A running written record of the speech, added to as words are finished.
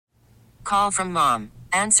Call from mom.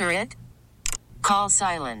 Answer it. Call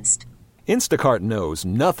silenced. Instacart knows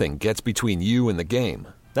nothing gets between you and the game.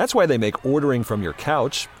 That's why they make ordering from your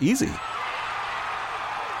couch easy.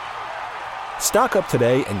 Stock up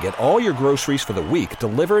today and get all your groceries for the week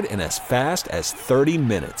delivered in as fast as 30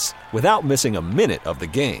 minutes without missing a minute of the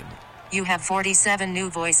game. You have 47 new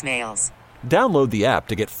voicemails. Download the app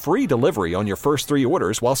to get free delivery on your first 3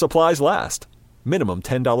 orders while supplies last. Minimum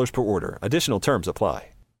 $10 per order. Additional terms apply.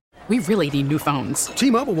 We really need new phones.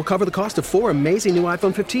 T-Mobile will cover the cost of 4 amazing new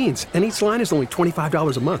iPhone 15s, and each line is only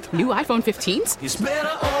 $25 a month. New iPhone 15s? It's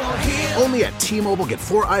better over here. Only at T-Mobile, get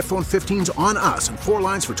 4 iPhone 15s on us and 4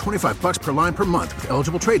 lines for $25 per line per month with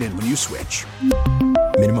eligible trade-in when you switch.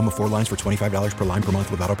 Minimum of 4 lines for $25 per line per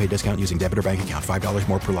month with autopay discount using debit or bank account. $5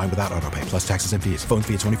 more per line without autopay, plus taxes and fees. Phone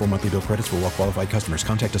fee at 24 monthly bill credits for well-qualified customers.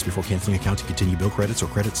 Contact us before canceling account to continue bill credits or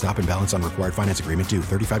credit stop and balance on required finance agreement due.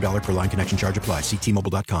 $35 per line connection charge applies. See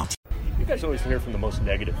T-Mobile.com. You guys always hear from the most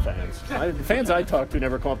negative fans. The fans I talk to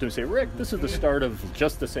never come up to me and say, Rick, this is the start of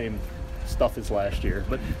just the same stuff as last year.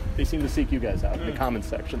 But they seem to seek you guys out in the comment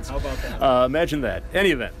sections. How about that? Imagine that.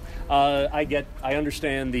 Any event, I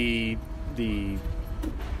understand the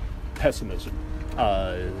pessimism.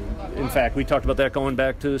 In fact, we talked about that going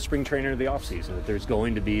back to spring training or the offseason, that there's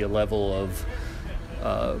going to be a level of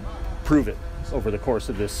prove it over the course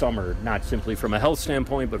of this summer, not simply from a health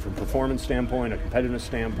standpoint, but from a performance standpoint, a competitive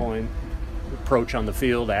standpoint, approach on the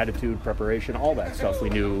field, attitude, preparation, all that stuff. We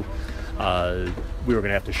knew we were going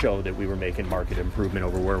to have to show that we were making market improvement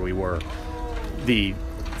over where we were. The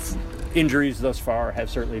injuries thus far have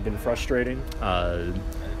certainly been frustrating.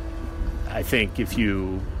 I think if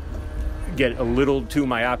you get a little too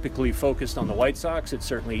myopically focused on the White Sox, it's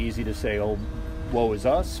certainly easy to say, oh, woe is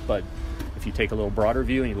us, but if you take a little broader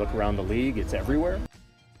view and you look around the league, it's everywhere.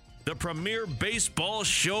 The premier baseball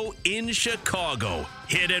show in Chicago,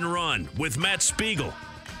 Hit and Run with Matt Spiegel.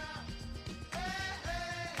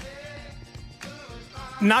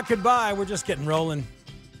 Not goodbye, we're just getting rolling.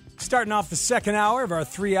 Starting off the second hour of our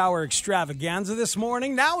 3-hour extravaganza this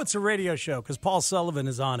morning. Now it's a radio show because Paul Sullivan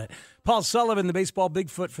is on it. Paul Sullivan, the baseball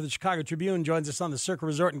Bigfoot for the Chicago Tribune, joins us on the Circa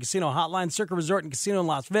Resort and Casino Hotline. Circa Resort and Casino in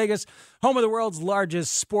Las Vegas, home of the world's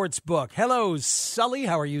largest sports book. Hello, Sully.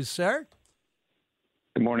 How are you, sir?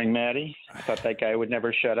 Good morning, Maddie. I thought that guy would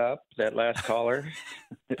never shut up, that last caller.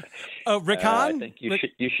 Oh, Rick Hahn? I think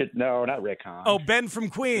you should. No, not Rick Hahn. Oh, Ben from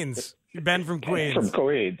Queens. Ben from Queens. From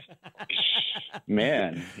Queens.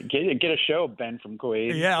 Man, get a show, Ben from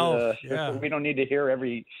Queens. Yeah, yeah. We don't need to hear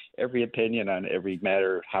every opinion on every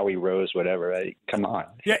matter, how he rose, whatever. Come on.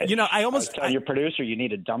 Yeah, I was telling your producer you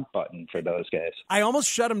need a dump button for those guys. I almost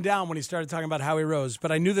shut him down when he started talking about how he rose,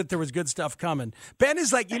 but I knew that there was good stuff coming. Ben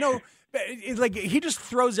is like, like he just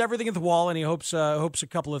throws everything at the wall and he hopes a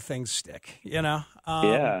couple of things stick. Yeah.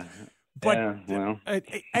 But yeah, well.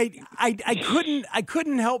 I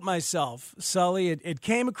couldn't help myself, Sully. It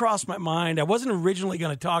came across my mind. I wasn't originally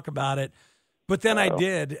going to talk about it, but then I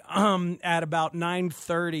did at about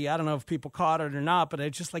 9:30. I don't know if people caught it or not, but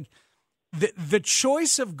it's just like the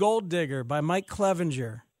choice of Gold Digger by Mike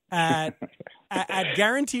Clevenger at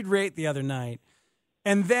Guaranteed Rate the other night,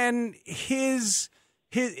 and then his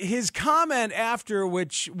comment after,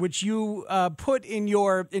 which you put in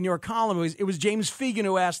your column, it was James Fegan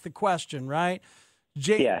who asked the question, right?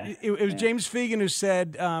 It was James Fegan who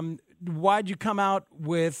said, "Why'd you come out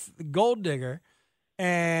with Gold Digger?"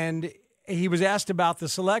 And he was asked about the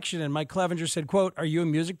selection, and Mike Clevenger said, "Quote: Are you a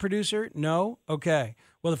music producer? No. Okay.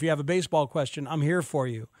 Well, if you have a baseball question, I'm here for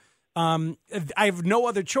you. I have no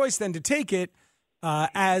other choice than to take it."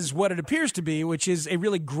 As what it appears to be, which is a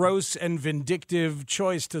really gross and vindictive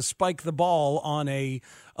choice to spike the ball on a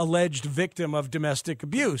alleged victim of domestic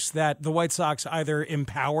abuse that the White Sox either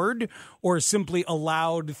empowered or simply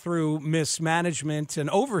allowed through mismanagement and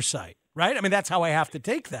oversight, right? I mean, that's how I have to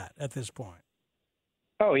take that at this point.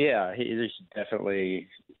 Oh, yeah. He definitely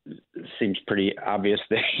seems pretty obvious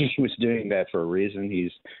that he was doing that for a reason.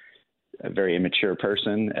 He's a very immature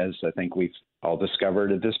person, as I think we've all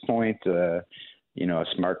discovered at this point. A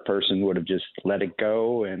smart person would have just let it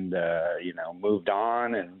go and, moved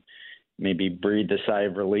on and maybe breathed a sigh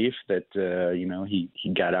of relief that,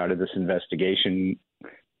 he got out of this investigation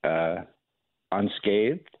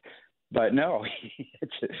unscathed. But no,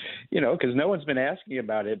 it's, because no one's been asking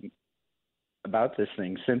about this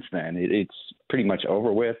thing since then. It's pretty much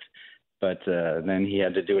over with. But then he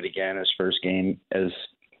had to do it again, his first game as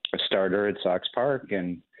a starter at Sox Park.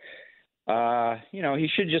 And, he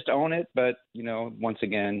should just own it. But, once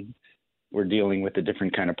again, we're dealing with a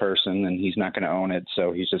different kind of person and he's not going to own it.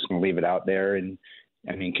 So he's just going to leave it out there. And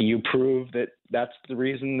I mean, can you prove that that's the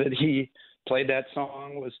reason that he played that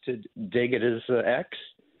song was to dig at his ex,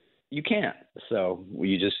 you can't. So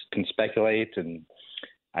you just can speculate, and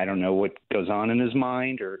I don't know what goes on in his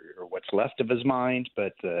mind or what's left of his mind,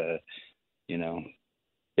 but,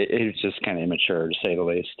 it's just kind of immature, to say the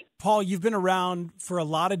least. Paul, you've been around for a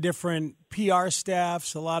lot of different PR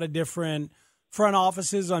staffs, a lot of different front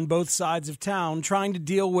offices on both sides of town trying to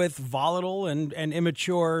deal with volatile and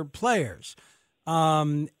immature players.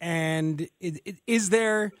 Is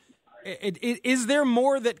there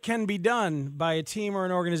more that can be done by a team or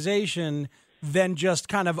an organization than just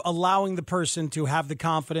kind of allowing the person to have the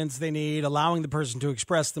confidence they need, allowing the person to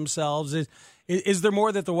express themselves? Is there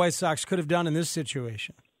more that the White Sox could have done in this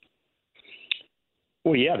situation?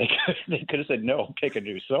 Well, yeah, they could have said no, pick a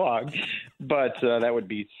new song, but that would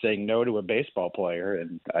be saying no to a baseball player,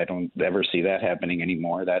 and I don't ever see that happening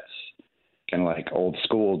anymore. That's kind of like old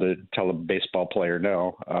school to tell a baseball player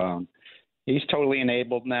no. He's totally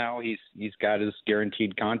enabled now. He's got his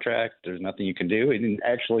guaranteed contract. There's nothing you can do. And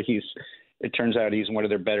actually, it turns out he's one of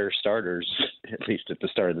their better starters, at least at the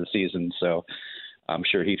start of the season. So I'm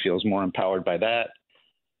sure he feels more empowered by that,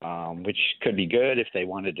 which could be good if they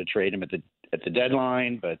wanted to trade him at the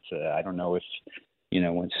deadline. But I don't know if,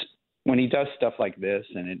 when he does stuff like this,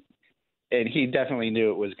 and he definitely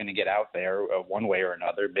knew it was going to get out there one way or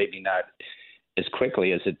another, maybe not as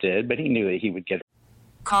quickly as it did, but he knew that he would get.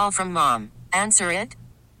 Call from mom. Answer it.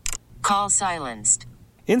 Call silenced.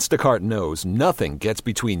 Instacart knows nothing gets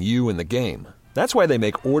between you and the game. That's why they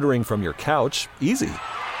make ordering from your couch easy.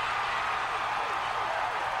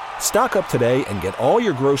 Stock up today and get all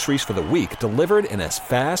your groceries for the week delivered in as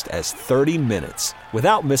fast as 30 minutes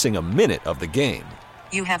without missing a minute of the game.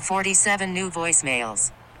 You have 47 new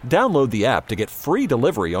voicemails. Download the app to get free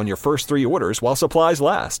delivery on your first 3 orders while supplies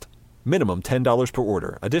last. Minimum $10 per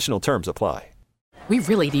order. Additional terms apply. We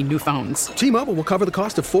really need new phones. T-Mobile will cover the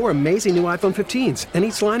cost of 4 amazing new iPhone 15s, and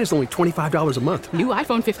each line is only $25 a month. New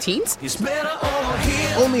iPhone 15s? It's better over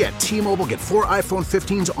here. Only at T-Mobile, get 4 iPhone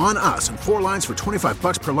 15s on us and 4 lines for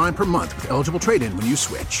 $25 per line per month with eligible trade-in when you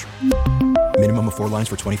switch. Minimum of 4 lines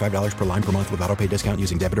for $25 per line per month with autopay discount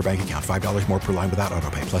using debit or bank account. $5 more per line without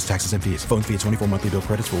autopay, plus taxes and fees. Phone fee at 24 monthly bill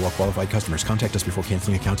credits for well-qualified customers. Contact us before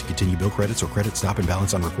canceling account to continue bill credits or credit stop and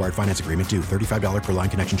balance on required finance agreement due. $35 per line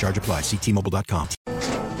connection charge applies. See T-Mobile.com.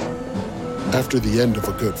 After the end of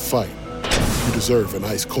a good fight, you deserve an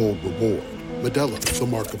ice-cold reward. Modelo is the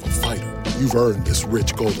mark of a fighter. You've earned this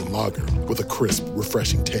rich golden lager with a crisp,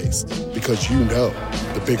 refreshing taste. Because you know,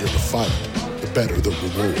 the bigger the fight, the better the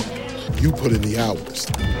reward. You put in the hours,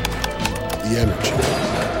 the energy,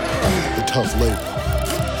 the tough labor.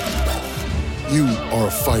 You are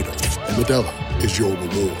a fighter, and Modelo is your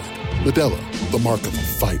reward. Modelo, the mark of a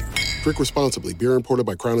fighter. Drink responsibly. Beer imported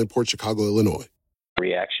by Crown Imports, Chicago, Illinois.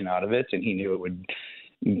 Reaction out of it, and he knew it would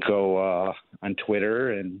go on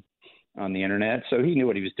Twitter and on the internet, so he knew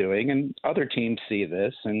what he was doing. And other teams see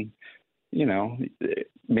this, and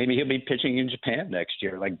maybe he'll be pitching in Japan next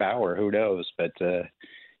year like Bauer, who knows. But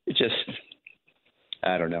it just,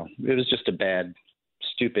 I don't know, it was just a bad,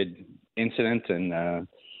 stupid incident, and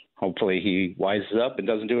hopefully he wises up and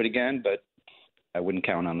doesn't do it again, but I wouldn't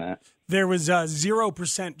count on that. There was a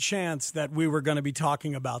 0% chance that we were going to be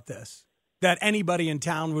talking about this, that anybody in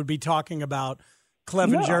town would be talking about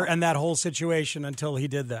Clevenger and that whole situation until he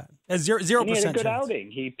did that. 0%. And he had a good outing.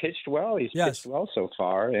 He pitched well. He's pitched well so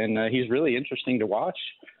far, and he's really interesting to watch.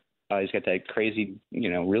 He's got that crazy,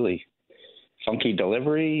 really funky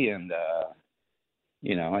delivery, and I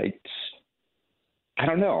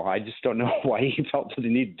don't know. I just don't know why he felt the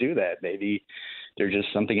need to do that. Maybe there's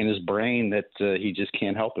just something in his brain that he just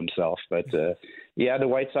can't help himself. But the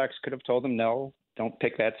White Sox could have told him no. Don't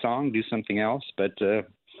pick that song, do something else. But,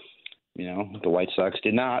 the White Sox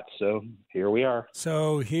did not. So here we are.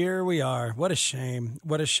 What a shame.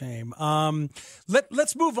 What a shame.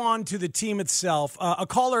 Let's move on to the team itself. A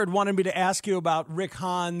caller had wanted me to ask you about Rick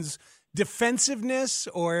Hahn's defensiveness,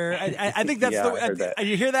 or I think that's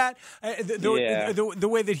you hear that? The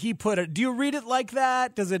way that he put it. Do you read it like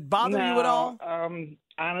that? Does it bother you at all?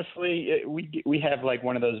 Honestly, we have like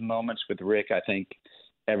one of those moments with Rick, I think,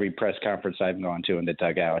 every press conference I've gone to in the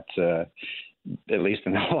dugout, at least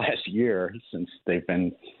in the last year since they've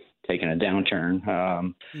been taking a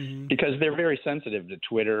downturn, because they're very sensitive to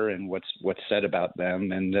Twitter and what's said about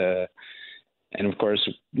them. And of course,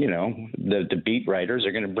 the beat writers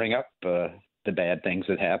are going to bring up the bad things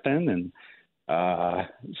that happen. And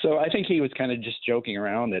so I think he was kind of just joking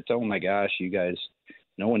around that, oh my gosh, you guys,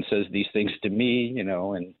 no one says these things to me,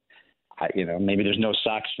 and maybe there's no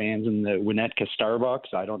Sox fans in the Winnetka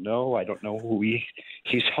Starbucks. I don't know. I don't know who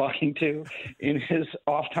he's talking to in his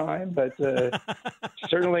off time, but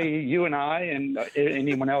certainly you and I and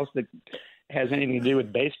anyone else that has anything to do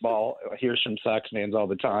with baseball hears from Sox fans all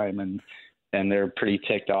the time, and they're pretty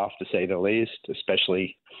ticked off, to say the least,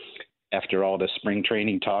 especially after all the spring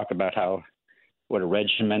training talk about what a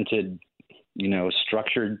regimented,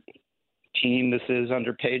 structured team this is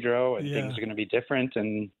under Pedro, and things are going to be different.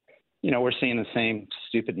 And we're seeing the same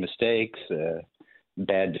stupid mistakes,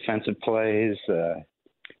 bad defensive plays.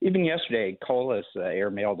 Even yesterday, Colas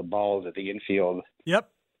airmailed the ball to the infield. Yep.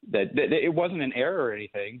 That it wasn't an error or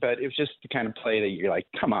anything, but it was just the kind of play that you're like,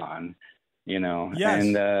 come on, Yes.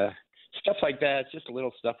 And stuff like that, just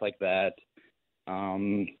little stuff like that.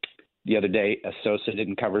 The other day, Sosa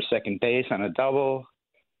didn't cover second base on a double.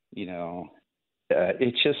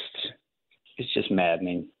 It's just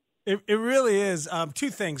maddening. It really is. Two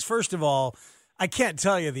things. First of all, I can't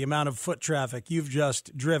tell you the amount of foot traffic you've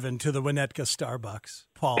just driven to the Winnetka Starbucks,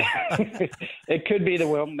 Paul. It could be the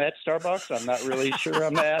Wilmette Starbucks. I'm not really sure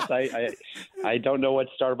on that. I don't know what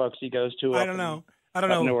Starbucks he goes to. I don't know. I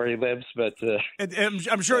don't know where he lives, but I'm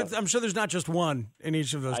sure there's not just one in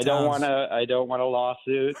each of those. I don't want a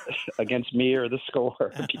lawsuit against me or the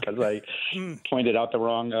score because I pointed out the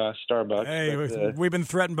wrong Starbucks. Hey, but, we've been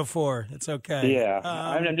threatened before. It's okay. Yeah,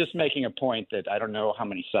 I'm just making a point that I don't know how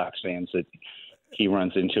many Sox fans that he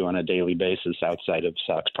runs into on a daily basis outside of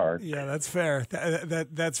Sox Park. Yeah, that's fair.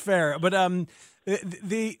 That's fair. But the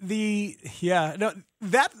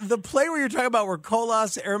play where you're talking about where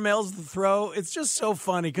Colas airmails the throw, it's just so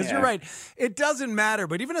funny because you're right. It doesn't matter.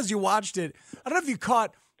 But even as you watched it, I don't know if you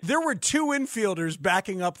caught, there were two infielders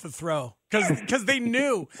backing up the throw because they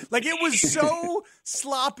knew. Like, it was so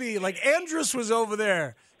sloppy. Like, Andrus was over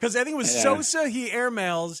there. Because I think it was Sosa, he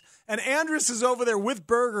airmails, and Andrus is over there with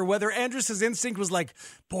Berger, whether Andrus' instinct was like,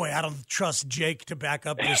 boy, I don't trust Jake to back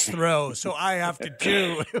up this throw, so I have to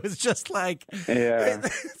too. It was just like,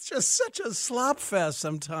 it's just such a slop fest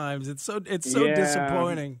sometimes. It's so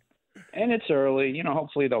disappointing. And it's early.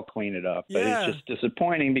 Hopefully they'll clean it up. But it's just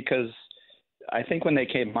disappointing because I think when they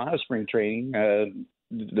came out of spring training,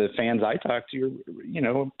 the fans I talked to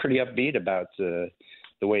were, pretty upbeat about the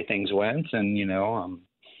way things went. And,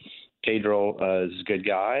 Pedro is a good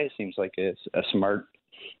guy. Seems like a smart,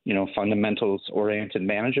 fundamentals-oriented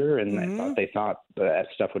manager, and they thought that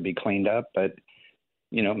stuff would be cleaned up. But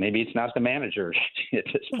maybe it's not the manager at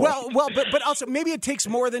this point. Well, but also maybe it takes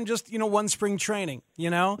more than just one spring training.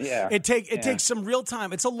 Yeah. It takes some real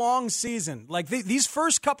time. It's a long season. Like these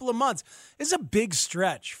first couple of months is a big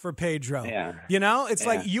stretch for Pedro. Yeah. It's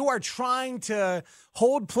like you are trying to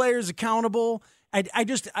hold players accountable.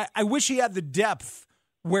 I wish he had the depth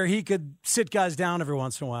where he could sit guys down every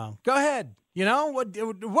once in a while. Go ahead.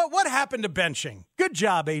 What happened to benching? Good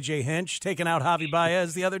job, AJ Hinch, taking out Javi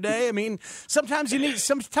Baez the other day. I mean, sometimes you need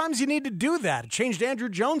to do that. It changed Andrew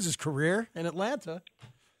Jones's career in Atlanta.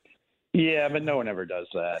 Yeah, but no one ever does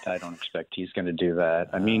that. I don't expect he's going to do that.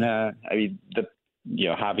 I mean, Javi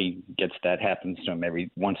gets that, happens to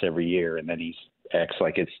him once every year, and then he acts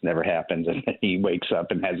like it's never happened, and then he wakes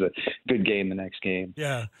up and has a good game the next game.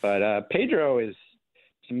 Yeah. But Pedro is,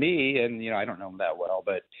 to me, and I don't know him that well,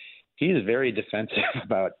 but he's very defensive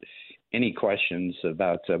about any questions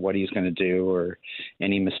about what he's going to do or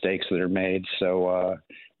any mistakes that are made. So,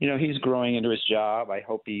 he's growing into his job. I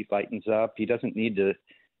hope he lightens up. He doesn't need to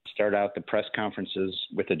start out the press conferences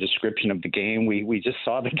with a description of the game. We just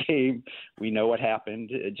saw the game. We know what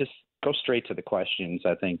happened. Just go straight to the questions.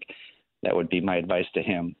 I think that would be my advice to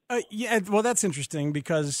him. Well, that's interesting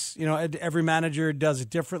because, every manager does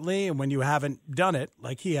it differently. And when you haven't done it,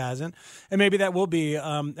 like he hasn't, and maybe that will be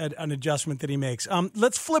an adjustment that he makes.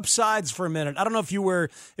 Let's flip sides for a minute. I don't know if you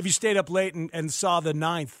stayed up late and saw the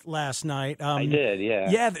 9th last night. I did,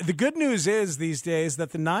 yeah. Yeah, the good news is these days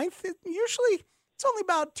that the 9th, it's only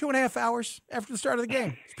about 2.5 hours after the start of the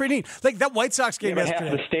game. It's pretty neat. Like that White Sox game yesterday.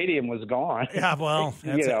 Half the stadium was gone. Yeah, well,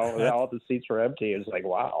 all the seats were empty. It was like,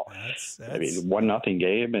 wow. That's 1-0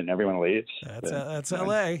 game and everyone leaves. That's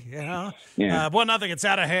L.A. Yeah. 1-0. It's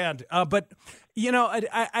out of hand. But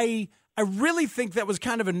I really think that was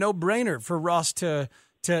kind of a no-brainer for Ross to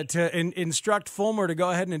instruct Fulmer to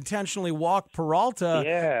go ahead and intentionally walk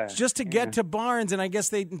Peralta just to get to Barnes. And I guess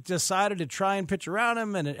they decided to try and pitch around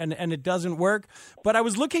him, and it doesn't work. But I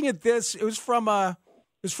was looking at this. It was from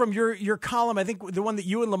your column, I think the one that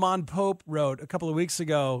you and Lamont Pope wrote a couple of weeks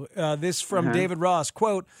ago. This from David Ross,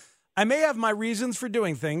 quote, "I may have my reasons for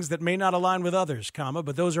doing things that may not align with others,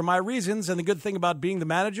 but those are my reasons. And the good thing about being the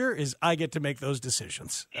manager is I get to make those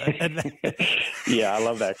decisions." Yeah, I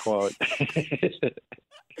love that quote.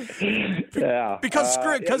 Yeah, because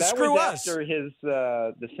screw us. After his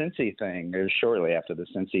the Cincy thing, it was shortly after the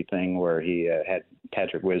Cincy thing where he had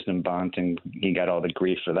Patrick Wisdom bunt and he got all the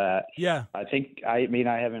grief for that. Yeah, I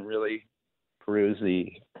haven't really perused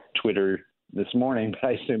the Twitter this morning, but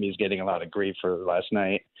I assume he's getting a lot of grief for last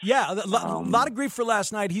night. Yeah, a lot of grief for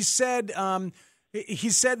last night. He said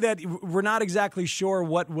that we're not exactly sure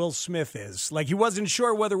what Will Smith is. Like, he wasn't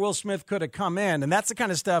sure whether Will Smith could have come in, and that's the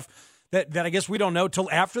kind of stuff that I guess we don't know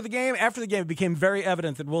till after the game. After the game, it became very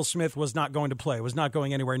evident that Will Smith was not going to play, was not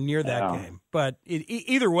going anywhere near that game. But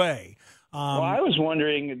either way. Well, I was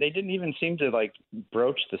wondering, they didn't even seem to,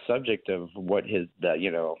 broach the subject of what his,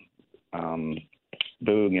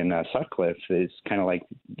 Boog and Sutcliffe is kind of like,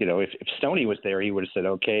 if Stoney was there, he would have said,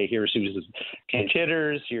 okay, here's who's pinch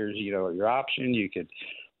hitters, here's, your option, you could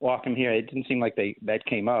walk him here. It didn't seem like that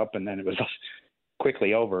came up, and then it was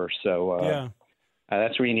quickly over. So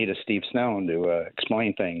that's where you need a Steve Stone to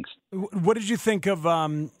explain things. What did you think of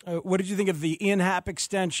the Ian Happ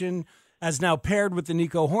extension as now paired with the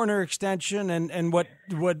Nico Horner extension, and what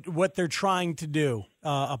they're trying to do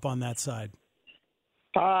up on that side?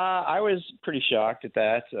 I was pretty shocked at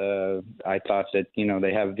that. I thought that,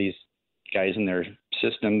 they have these guys in their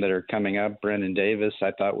system that are coming up. Brennan Davis,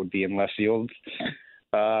 I thought, would be in left field,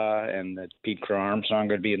 and that Pete Crow Armstrong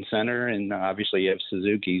would be in center. And obviously you have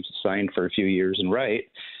Suzuki signed for a few years in right.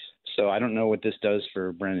 So I don't know what this does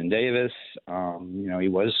for Brennan Davis. He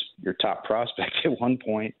was your top prospect at one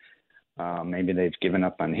point. Maybe they've given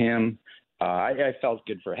up on him. I felt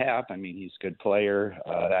good for Happ. I mean, he's a good player.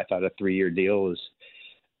 I thought a 3-year deal was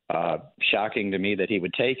shocking to me that he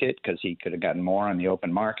would take it because he could have gotten more on the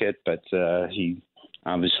open market, but he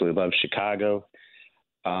obviously loves Chicago.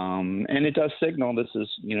 And it does signal this is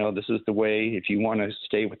the way, if you want to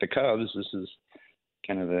stay with the Cubs, this is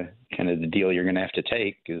kind of the deal you're going to have to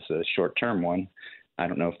take, is a short-term one. I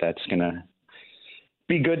don't know if that's going to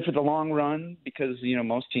be good for the long run because,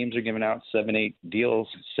 most teams are giving out 7-8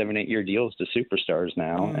 year deals to superstars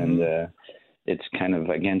now. And it's kind of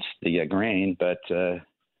against the grain, but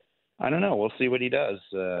I don't know. We'll see what he does.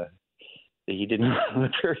 He didn't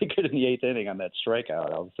look very good in the 8th inning on that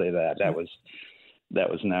strikeout. I'll say that. That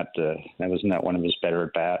was not one of his better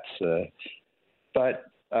at bats. But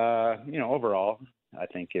overall, I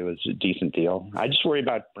think it was a decent deal. I just worry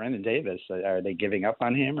about Brendan Davis. Are they giving up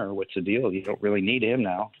on him, or what's the deal? You don't really need him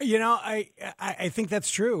now. I think that's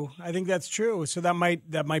true. So that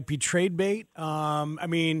might be trade bait.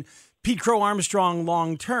 Pete Crow Armstrong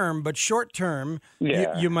long term, but short term,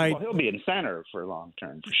 you might. Well, he'll be in center for long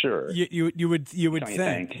term for sure. You would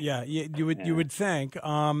think. Yeah, you would think.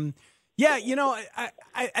 I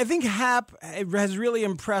think Happ has really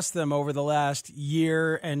impressed them over the last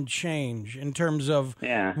year and change in terms of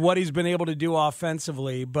what he's been able to do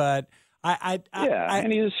offensively. But and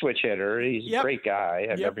he's a switch hitter. He's a great guy,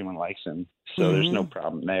 and everyone likes him. So there's no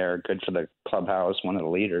problem there. Good for the clubhouse, one of the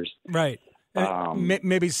leaders. Right.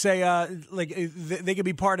 Maybe say they could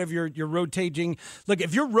be part of your rotating. Look,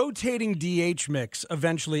 if your rotating DH mix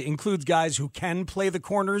eventually includes guys who can play the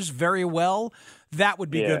corners very well, that would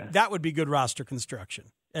be good. That would be good roster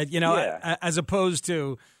construction. As opposed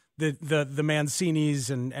to the Mancinis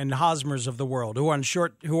and Hosmers of the world who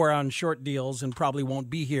are on short deals and probably won't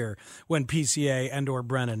be here when PCA and or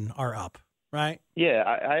Brennan are up. Right. Yeah,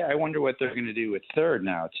 I wonder what they're going to do with third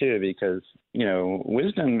now too, because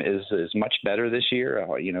Wisdom is much better this year.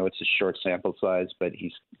 It's a short sample size, but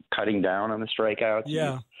he's cutting down on the strikeouts.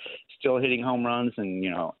 Yeah, he's still hitting home runs, and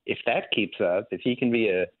if that keeps up, if he can be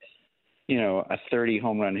a 30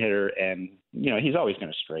 home run hitter, and he's always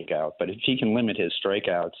going to strike out, but if he can limit his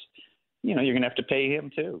strikeouts, you're going to have to pay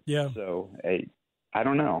him too. Yeah. So I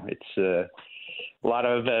don't know. It's a lot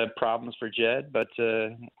of problems for Jed, but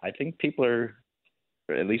I think people are,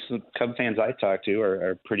 at least the Cub fans I talk to,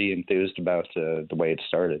 are pretty enthused about the way it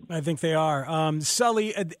started. I think they are.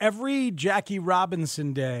 Sully, every Jackie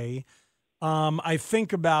Robinson Day, I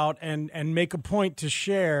think about and make a point to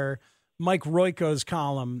share Mike Royko's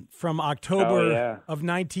column from October of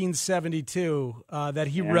 1972 that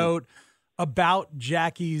he wrote about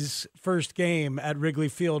Jackie's first game at Wrigley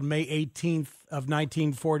Field, May 18th of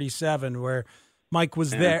 1947, where Mike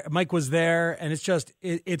was there. Mike was there, and it's just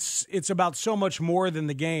it's about so much more than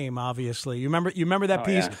the game. Obviously, you remember that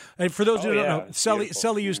piece. Yeah. For those who don't know,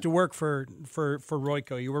 Sully used to work for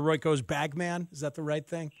Royko. You were Royko's bag man. Is that the right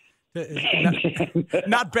thing?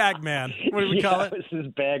 Not bag man. What do we call it? This is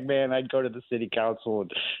bag man. I'd go to the city council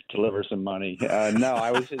and deliver some money. No,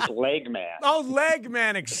 I was his leg man. Oh, leg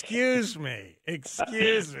man. Excuse me.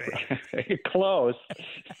 Close.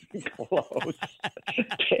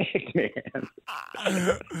 Bag man.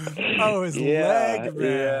 Oh, his leg man.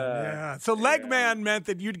 Yeah. So leg man meant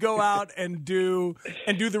that you'd go out and do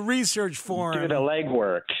the research for him. Do the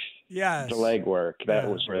legwork. Yes. The legwork. That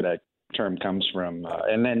was where that term comes from.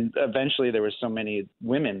 And then eventually there were so many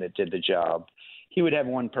women that did the job. He would have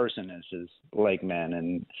one person as his leg man,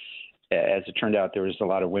 and as it turned out, there was a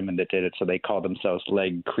lot of women that did it, so they called themselves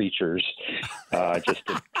leg creatures, just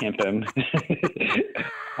to pimp him.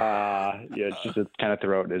 Just to kind of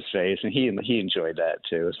throw it in his face, and he enjoyed that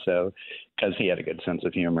too. So, because he had a good sense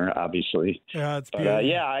of humor, obviously. Yeah, it's but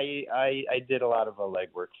I did a lot of leg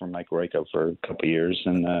work for Mike Royko for a couple of years,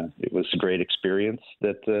 and it was a great experience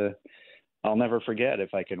that I'll never forget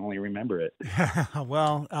if I can only remember it.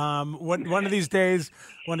 Well, one of these days,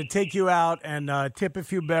 I want to take you out and tip a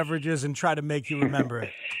few beverages and try to make you remember it.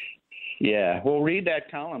 Yeah, well, read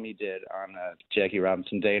that column he did on Jackie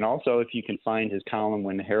Robinson Day. And also, if you can find his column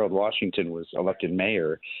when Harold Washington was elected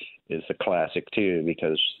mayor, is a classic, too,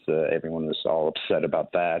 because everyone was all upset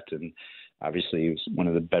about that. And obviously, he was one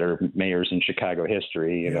of the better mayors in Chicago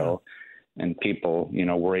history, you know. And people,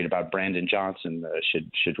 worried about Brandon Johnson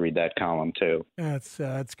should read that column, too.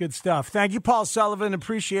 That's good stuff. Thank you, Paul Sullivan.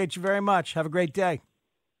 Appreciate you very much. Have a great day.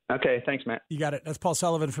 Okay, thanks, Matt. You got it. That's Paul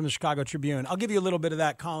Sullivan from the Chicago Tribune. I'll give you a little bit of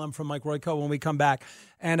that column from Mike Royko when we come back.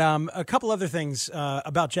 And a couple other things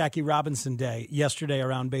about Jackie Robinson Day yesterday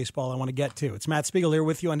around baseball I want to get to. It's Matt Spiegel here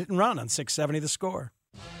with you on Hit and Run on 670 The Score.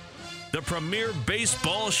 The premier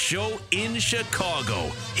baseball show in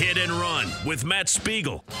Chicago. Hit and Run with Matt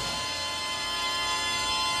Spiegel.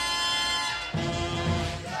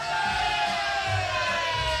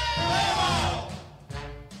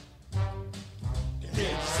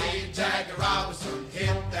 Jackie Robinson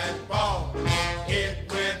hit that ball. It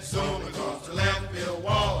went zooming across the left field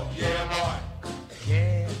wall. Yeah, boy.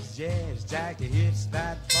 Yes, Jackie hits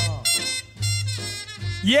that ball.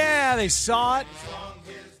 Yeah, they saw it.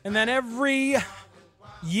 And then every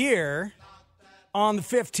year on the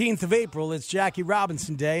 15th of April, it's Jackie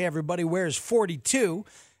Robinson Day. Everybody wears 42,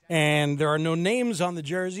 and there are no names on the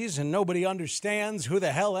jerseys, and nobody understands who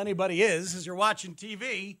the hell anybody is as you're watching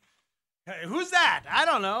TV. Hey, who's that? I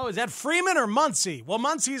don't know. Is that Freeman or Muncy? Well,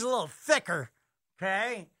 Muncy's a little thicker,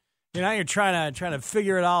 okay? You're trying to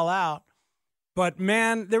figure it all out. But,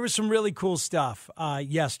 man, there was some really cool stuff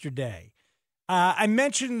yesterday. I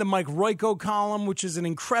mentioned the Mike Royko column, which is an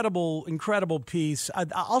incredible, incredible piece.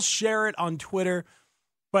 I'll share it on Twitter.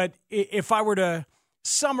 But if I were to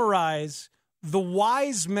summarize the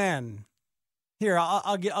wise men, here,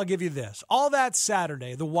 I'll give you this. All that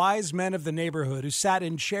Saturday, the wise men of the neighborhood who sat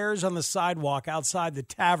in chairs on the sidewalk outside the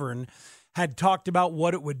tavern had talked about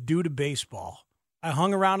what it would do to baseball. I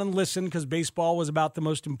hung around and listened because baseball was about the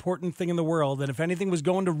most important thing in the world, and if anything was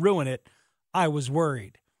going to ruin it, I was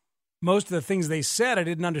worried. Most of the things they said I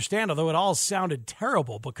didn't understand, although it all sounded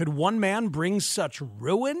terrible. But could one man bring such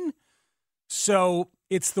ruin? So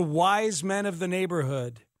it's the wise men of the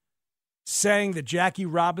neighborhood saying that Jackie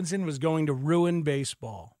Robinson was going to ruin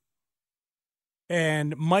baseball.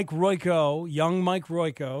 And Mike Royko, young Mike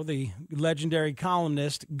Royko, the legendary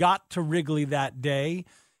columnist, got to Wrigley that day.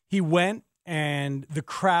 He went, and the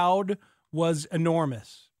crowd was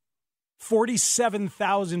enormous.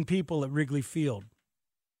 47,000 people at Wrigley Field.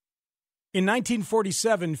 In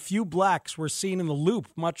 1947, few blacks were seen in the Loop,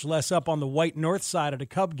 much less up on the white north side at a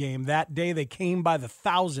Cub game. That day, they came by the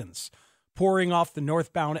thousands, pouring off the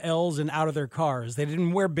northbound L's and out of their cars. They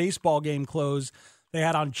didn't wear baseball game clothes. They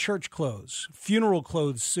had on church clothes, funeral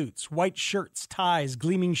clothes suits, white shirts, ties,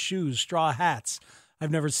 gleaming shoes, straw hats.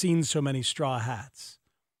 I've never seen so many straw hats.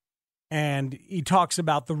 And he talks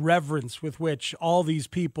about the reverence with which all these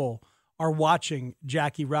people are watching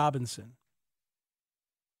Jackie Robinson.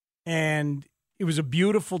 And it was a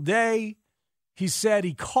beautiful day. He said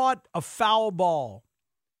he caught a foul ball.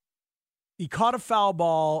 He caught a foul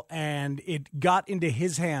ball, and it got into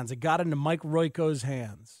his hands. It got into Mike Royko's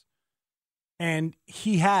hands. And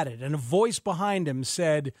he had it. And a voice behind him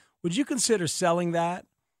said, "Would you consider selling that?"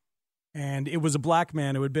 And it was a black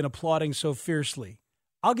man who had been applauding so fiercely.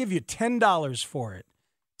 "I'll give you $10 for it."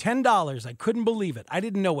 $10. I couldn't believe it. I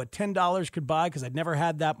didn't know what $10 could buy because I'd never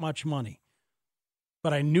had that much money.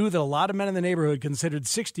 But I knew that a lot of men in the neighborhood considered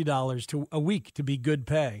 $60 a week to be good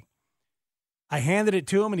pay. I handed it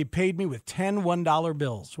to him, and he paid me with 10 $1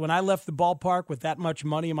 bills. When I left the ballpark with that much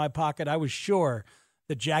money in my pocket, I was sure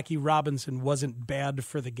that Jackie Robinson wasn't bad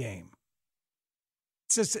for the game.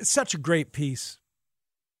 It's such a great piece,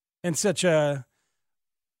 and such a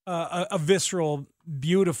visceral,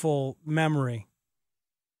 beautiful memory.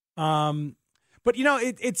 But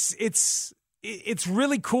it's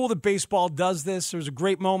really cool that baseball does this. There was a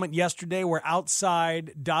great moment yesterday where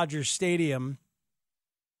outside Dodger Stadium,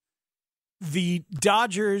 the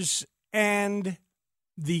Dodgers and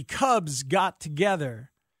the Cubs got together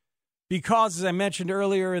because, as I mentioned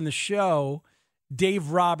earlier in the show, Dave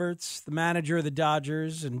Roberts, the manager of the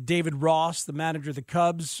Dodgers, and David Ross, the manager of the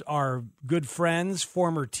Cubs, are good friends,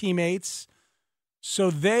 former teammates.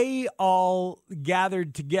 So they all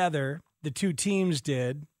gathered together, the two teams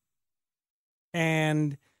did,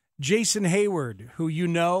 and Jason Hayward, who you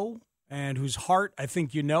know, and whose heart I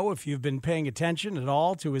think you know if you've been paying attention at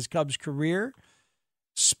all to his Cubs career,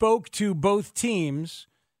 spoke to both teams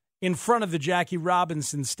in front of the Jackie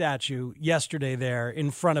Robinson statue yesterday there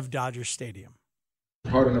in front of Dodger Stadium.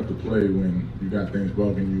 Hard enough to play when you got things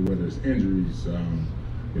bugging you, whether it's injuries,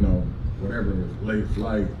 whatever, late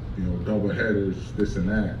flight, double headers, this and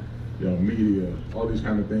that, media, all these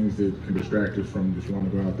kind of things that can distract us from just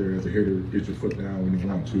wanting to go out there as a hitter, get your foot down when you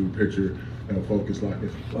want to, pitcher, focus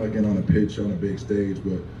like in on a pitch on a big stage.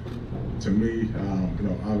 But to me,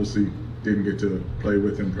 obviously didn't get to play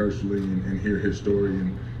with him personally and hear his story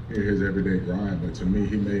and hear his everyday grind. But to me,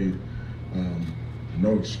 he made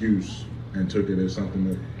no excuse and took it as something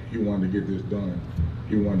that he wanted to get this done.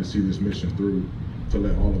 He wanted to see this mission through to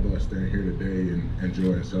let all of us stand here today and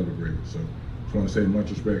enjoy and celebrate. So just want to say much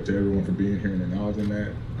respect to everyone for being here and acknowledging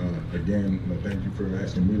that. Again, thank you for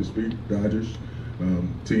asking me to speak. Dodgers,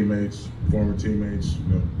 teammates, former teammates,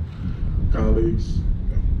 colleagues,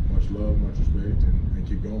 much love, much respect, and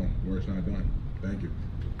keep going. Work's not done. Thank you.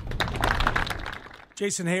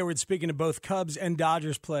 Jason Hayward speaking to both Cubs and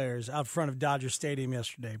Dodgers players out front of Dodger Stadium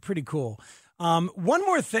yesterday. Pretty cool. One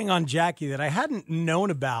more thing on Jackie that I hadn't known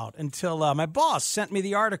about until my boss sent me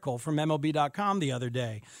the article from MLB.com the other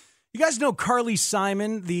day. You guys know Carly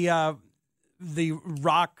Simon, the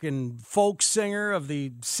rock and folk singer of the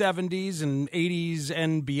 70s and 80s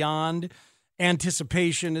and beyond.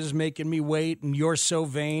 Anticipation is Making Me Wait and You're So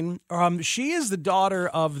Vain. She is the daughter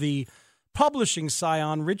of the publishing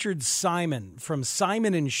scion Richard Simon from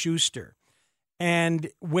Simon & Schuster. And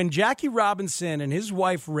when Jackie Robinson and his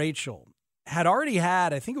wife Rachel had already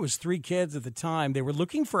had, I think it was 3 kids at the time, they were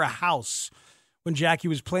looking for a house when Jackie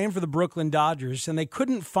was playing for the Brooklyn Dodgers, and they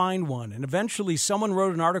couldn't find one. And eventually someone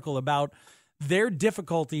wrote an article about their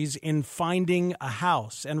difficulties in finding a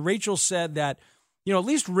house. And Rachel said that, at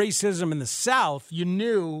least racism in the South, you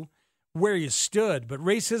knew where you stood. But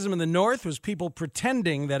racism in the North was people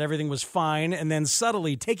pretending that everything was fine and then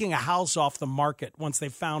subtly taking a house off the market once they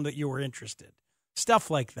found that you were interested.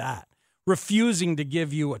 Stuff like that. Refusing to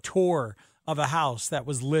give you a tour of a house that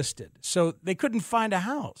was listed. So they couldn't find a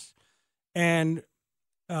house. And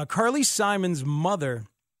Carly Simon's mother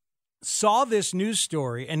saw this news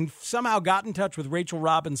story and somehow got in touch with Rachel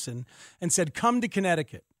Robinson and said, come to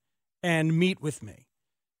Connecticut and meet with me.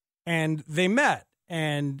 And they met.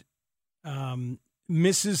 And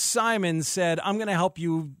Mrs. Simon said, I'm going to help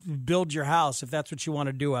you build your house if that's what you want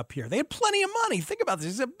to do up here. They had plenty of money. Think about this.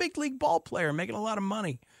 He's a big league ball player making a lot of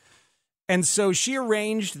money. And so she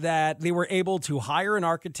arranged that they were able to hire an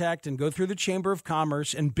architect and go through the Chamber of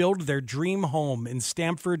Commerce and build their dream home in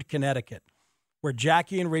Stamford, Connecticut, where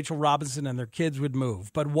Jackie and Rachel Robinson and their kids would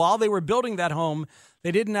move. But while they were building that home,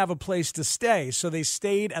 they didn't have a place to stay. So they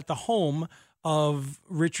stayed at the home of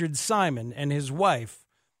Richard Simon and his wife.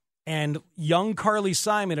 And young Carly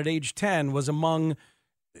Simon at age 10 was among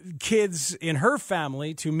kids in her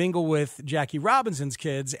family to mingle with Jackie Robinson's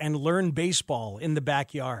kids and learn baseball in the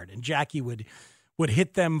backyard. And Jackie would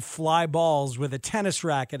hit them fly balls with a tennis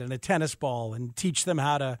racket and a tennis ball and teach them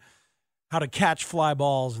how to catch fly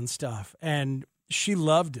balls and stuff. And she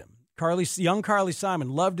loved him. Young Carly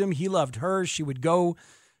Simon loved him. He loved her. She would go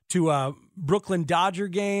to Brooklyn Dodger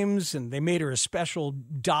games, and they made her a special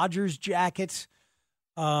Dodgers jacket.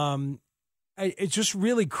 It's just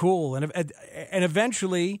really cool. And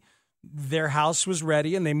eventually their house was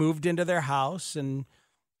ready and they moved into their house and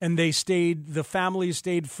the family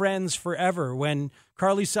stayed friends forever. When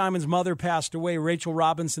Carly Simon's mother passed away, Rachel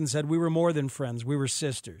Robinson said, we were more than friends. We were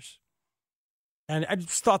sisters. And I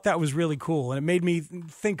just thought that was really cool. And it made me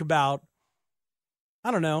think about,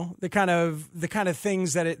 I don't know, the kind of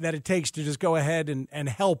things that it takes to just go ahead and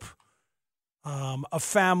help a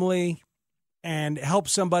family and help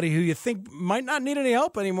somebody who you think might not need any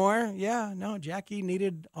help anymore. Yeah, no, Jackie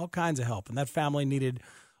needed all kinds of help, and that family needed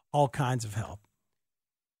all kinds of help.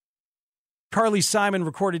 Carly Simon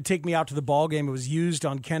recorded Take Me Out to the Ball Game. It was used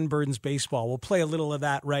on Ken Burton's Baseball. We'll play a little of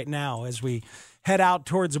that right now as we head out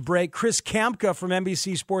towards a break. Chris Kamka from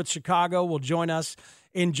NBC Sports Chicago will join us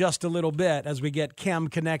in just a little bit as we get Cam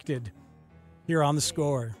connected here on The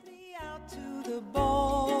Score. Out to the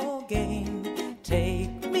ball game.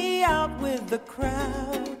 Take me out with the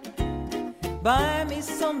crowd. Buy me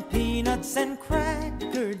some peanuts and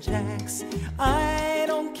cracker Jacks. I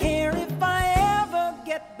don't care if I ever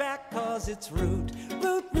get back, 'cause it's root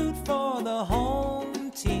for the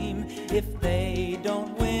home team. If they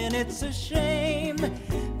don't win, it's a shame,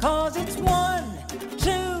 'cause it's 1,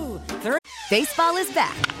 2, 3. Baseball is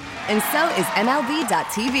back, and so is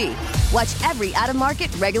MLB.tv. Watch every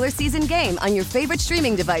out-of-market regular season game on your favorite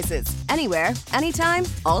streaming devices, anywhere, anytime,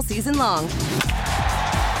 all season long.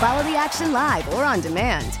 Follow the action live or on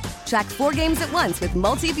demand. Track 4 games at once with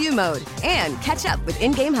multi-view mode and catch up with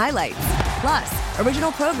in-game highlights. Plus,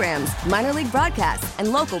 original programs, minor league broadcasts,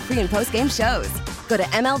 and local pre- and post-game shows. Go to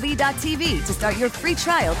MLB.tv to start your free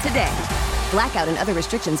trial today. Blackout and other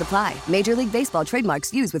restrictions apply. Major League Baseball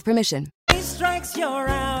trademarks used with permission. Strikes, you're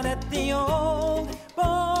out at the old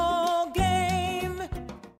ball game.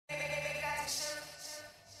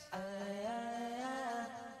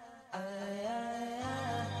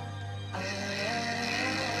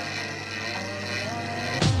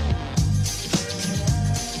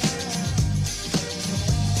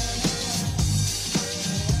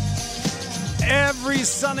 Every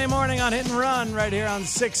Sunday morning on Hit and Run, right here on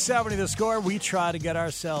 670 The Score, we try to get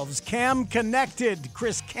ourselves connected.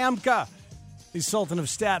 Chris Kamka, the Sultan of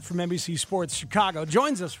Stat from NBC Sports Chicago,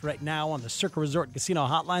 joins us right now on the Circa Resort and Casino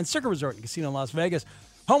Hotline. Circa Resort and Casino Las Vegas,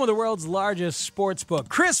 home of the world's largest sports book.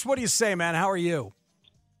 Chris, what do you say, man? How are you?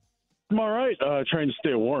 I'm all right. Trying to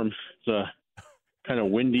stay warm. It's a kind of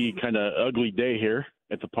windy, kind of ugly day here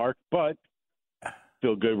at the park, but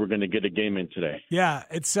feel good we're going to get a game in today. Yeah,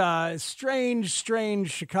 it's a strange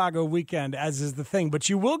Chicago weekend, as is the thing, but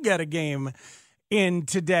you will get a game in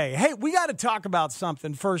today. Hey, we got to talk about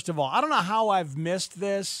something, first of all. I don't know how I've missed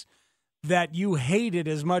this, that you hate it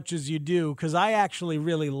as much as you do, because I actually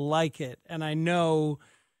really like it, and I know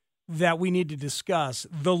that we need to discuss.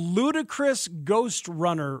 The ludicrous ghost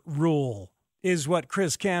runner rule is what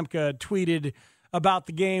Chris Kamka tweeted about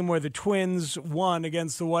the game where the Twins won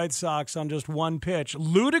against the White Sox on just one pitch.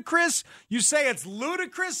 Ludicrous? You say it's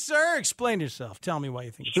ludicrous, sir? Explain yourself. Tell me why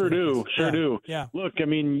you think it's ludicrous. Sure do. Yeah. Look, I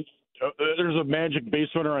mean, there's a magic base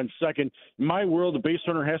runner on second. In my world, the base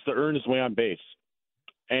runner has to earn his way on base.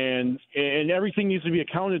 And everything needs to be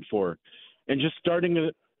accounted for. And just starting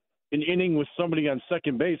an inning with somebody on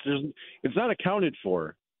second base, it's not accounted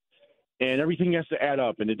for. And everything has to add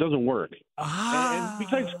up, and it doesn't work. And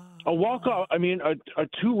besides, a walk-off, I mean, a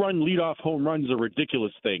 2-run leadoff home run is a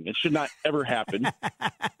ridiculous thing. It should not ever happen.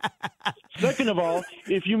 Second of all,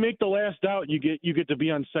 if you make the last out, you get to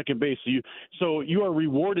be on second base. So you are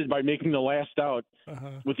rewarded by making the last out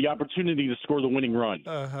with the opportunity to score the winning run.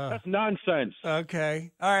 That's nonsense.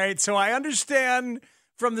 Okay. All right. So I understand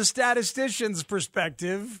from the statistician's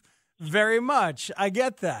perspective very much. I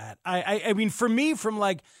get that. I mean, for me, from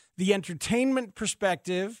like the entertainment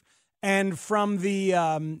perspective, and from the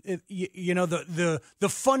the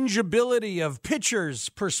fungibility of pitchers'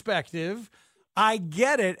 perspective, I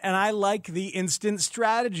get it, and I like the instant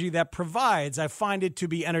strategy that provides. I find it to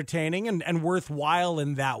be entertaining and worthwhile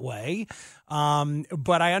in that way.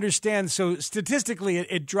 But I understand. So statistically,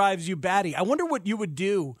 it drives you batty. I wonder what you would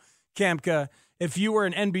do, Kamka, if you were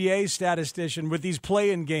an NBA statistician with these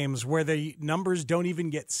play-in games where the numbers don't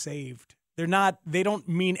even get saved. They don't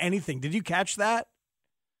mean anything. Did you catch that?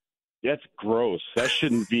 That's gross. That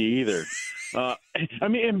shouldn't be either. I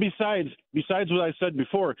mean, and besides what I said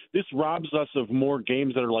before, this robs us of more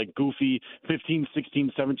games that are like goofy 15,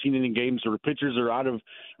 16, 17 inning games where pitchers are out of,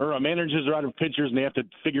 or managers are out of pitchers and they have to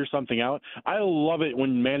figure something out. I love it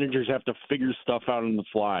when managers have to figure stuff out on the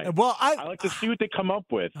fly. Well, I like to see what they come up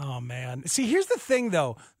with. Oh, man. See, here's the thing,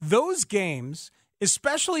 though. Those games,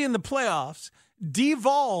 especially in the playoffs,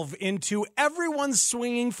 devolve into everyone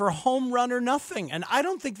swinging for home run or nothing. And I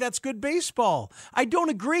don't think that's good baseball. I don't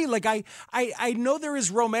agree. Like, I know there is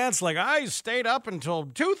romance. Like, I stayed up until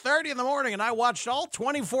 2:30 in the morning and I watched all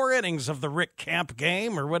 24 innings of the Rick Camp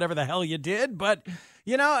game or whatever the hell you did. But,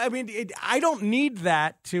 you know, I mean, I don't need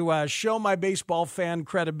that to show my baseball fan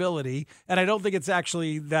credibility. And I don't think it's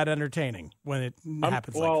actually that entertaining when it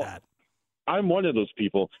happens like that. I'm one of those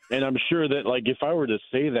people. And I'm sure that, like, if I were to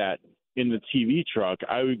say that in the TV truck,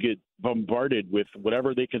 I would get bombarded with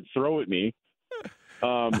whatever they could throw at me.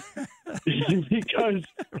 Because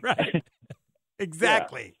right.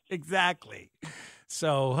 Exactly.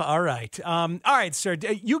 So, all right, sir,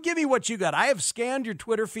 you give me what you got. I have scanned your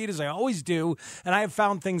Twitter feed as I always do, and I have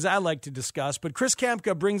found things I like to discuss. But Chris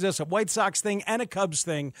Kamka brings us a White Sox thing and a Cubs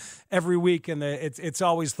thing every week, and it's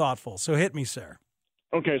always thoughtful. So hit me, sir.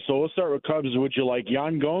 Okay, so let's start with Cubs. Would you like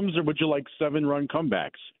Yan Gomes or would you like 7-run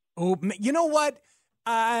comebacks? Oh, you know what?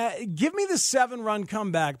 Give me the 7-run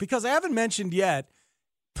comeback, because I haven't mentioned yet.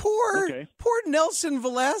 Poor Nelson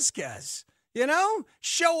Velasquez. You know,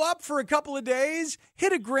 show up for a couple of days,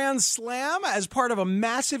 hit a grand slam as part of a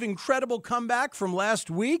massive, incredible comeback from last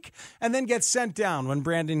week, and then get sent down when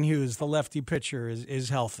Brandon Hughes, the lefty pitcher, is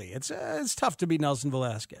healthy. It's tough to beat Nelson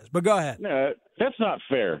Velasquez. But go ahead. That's not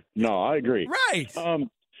fair. No, I agree. Right.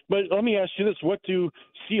 But let me ask you this. What do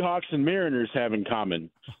Seahawks and Mariners have in common?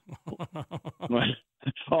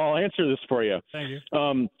 I'll answer this for you. Thank you.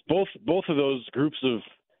 Both of those groups of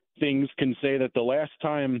things can say that the last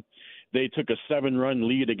time they took a 7-run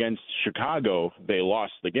lead against Chicago, they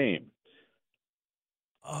lost the game.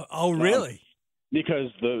 Oh, really? Because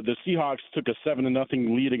the Seahawks took a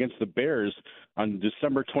 7-0 lead against the Bears on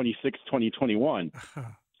December 26, 2021.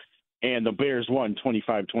 And the Bears won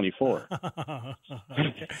 25-24.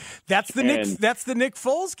 That's the Nick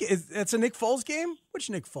Foles game. That's a Nick Foles game? Which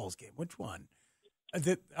Nick Foles game? Which one?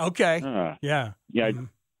 Okay. Yeah. Mm-hmm.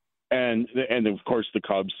 And of course the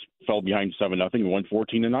Cubs fell behind 7-0 and won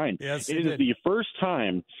 14-9. Yes, it is the first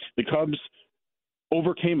time the Cubs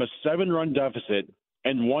overcame a 7-run deficit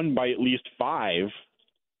and won by at least 5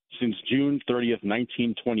 since June 30th,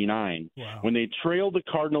 1929, when they trailed the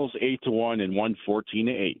Cardinals 8-1 and won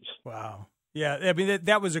 14-8. Wow. Yeah, I mean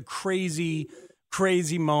that was a crazy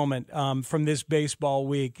moment from this baseball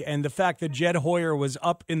week, and the fact that Jed Hoyer was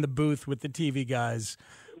up in the booth with the TV guys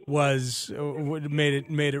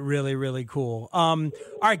made it really, really cool. All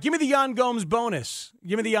right, give me the Yan Gomes bonus.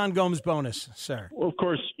 Sir. Well, of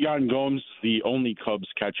course, Yan Gomes, the only Cubs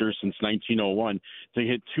catcher since 1901 to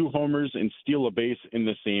hit 2 homers and steal a base in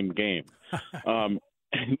the same game,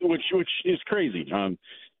 which is crazy.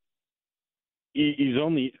 He's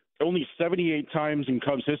only 78 times in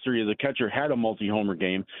Cubs history as a catcher had a multi-homer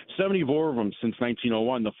game, 74 of them since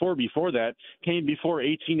 1901. The 4 before that came before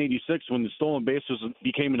 1886 when the stolen base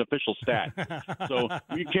became an official stat. So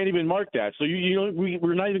you can't even mark that. So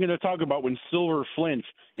we're not even going to talk about when Silver Flint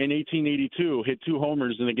in 1882 hit 2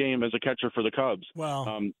 homers in a game as a catcher for the Cubs.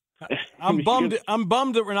 Well, I'm bummed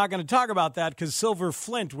that we're not going to talk about that because Silver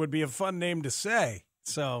Flint would be a fun name to say.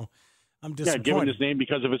 So I'm disappointed. Yeah, given his name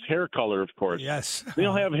because of his hair color, of course. Yes. They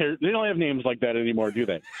don't have names like that anymore, do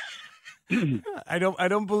they? I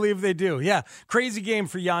don't believe they do. Yeah. Crazy game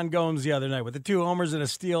for Yan Gomes the other night with the 2 homers and a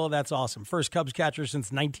steal. That's awesome. First Cubs catcher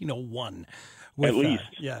since 1901. At least.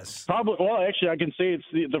 Yes. Probably. Well, actually, I can say it's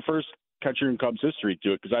the first catcher in Cubs history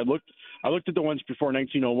to it because I looked at the ones before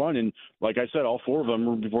 1901, and like I said, all 4 of them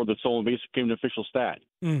were before the stolen base became an official stat.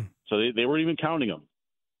 So they weren't even counting them.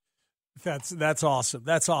 That's awesome.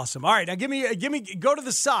 That's awesome. All right, now give me. Go to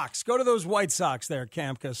the Sox. Go to those White Sox there,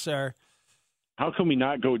 Kamka, sir. How can we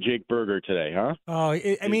not go Jake Berger today, huh? Oh,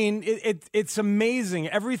 it's amazing.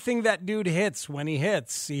 Everything that dude hits when he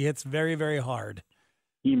hits very, very hard.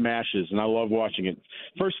 He mashes, and I love watching it.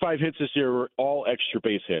 First 5 hits this year were all extra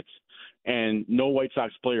base hits, and no White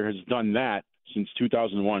Sox player has done that since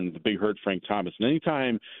 2001. The big hurt Frank Thomas. And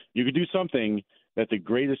anytime you could do something that the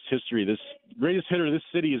greatest hitter this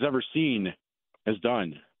city has ever seen has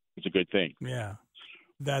done, it's a good thing. Yeah,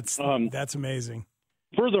 that's amazing.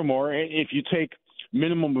 Furthermore, if you take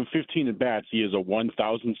minimum of 15 at bats, he is a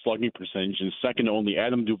 1,000 slugging percentage, and second to only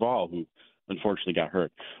Adam Duvall, who unfortunately got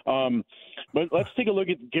hurt. But let's take a look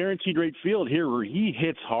at guaranteed rate field here, where he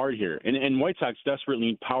hits hard here, and White Sox desperately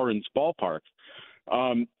need power in this ballpark.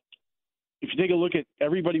 If you take a look at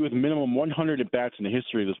everybody with minimum 100 at bats in the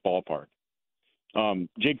history of this ballpark,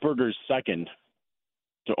 Jake Berger is second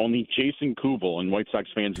to only Jason Kubel, and White Sox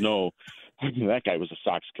fans know that guy was a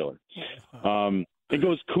Sox killer. It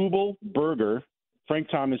goes Kubel, Berger, Frank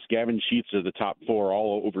Thomas, Gavin Sheets are the top 4,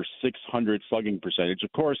 all over 600 slugging percentage.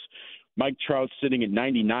 Of course, Mike Trout's sitting at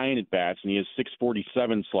 99 at bats, and he has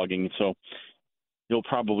 647 slugging, so he'll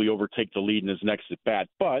probably overtake the lead in his next at bat.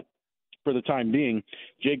 But for the time being,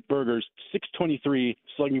 Jake Berger's 623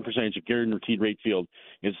 slugging percentage at guaranteed rate field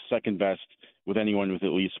is second best with anyone with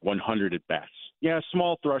at least 100 at bats. Yeah,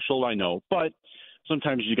 small threshold, I know, but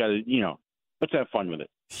sometimes you got to, let's have fun with it.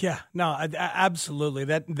 Yeah, no, absolutely.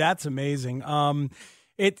 That's amazing.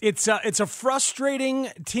 It's a frustrating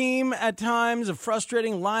team at times, a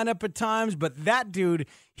frustrating lineup at times, but that dude,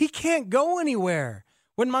 he can't go anywhere.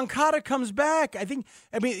 When Moncada comes back,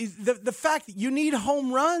 the fact that you need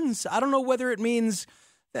home runs, I don't know whether it means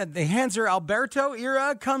that the Hanser Alberto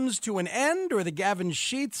era comes to an end or the Gavin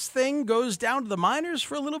Sheets thing goes down to the minors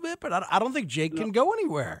for a little bit, but I don't think Jake can go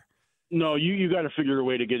anywhere. No, you got to figure a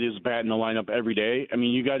way to get his bat in the lineup every day. I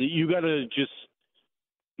mean, you got to just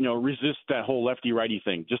resist that whole lefty righty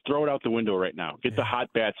thing. Just throw it out the window right now. Get the hot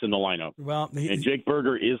bats in the lineup. Well, and Jake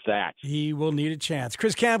Berger is that. He will need a chance.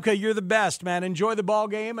 Chris Kamka, you're the best, man. Enjoy the ball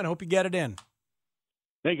game and hope you get it in.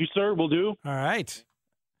 Thank you, sir. Will do. All right.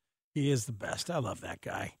 He is the best. I love that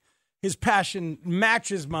guy. his passion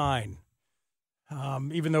matches mine.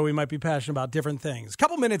 Even though we might be passionate about different things. A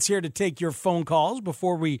couple minutes here to take your phone calls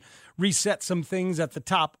before we reset some things at the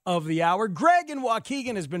top of the hour. Greg in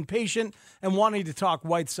Waukegan has been patient and wanting to talk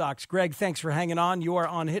White Sox. Greg, thanks for hanging on. You are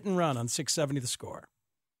on Hit and Run on 670 The Score.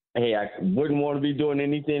 Hey, I wouldn't want to be doing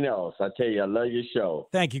anything else. I tell you, I love your show.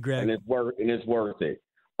 Thank you, Greg. And it's worth it.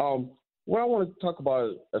 What I want to talk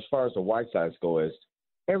about as far as the White Sox go is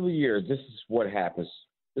every year, this is what happens.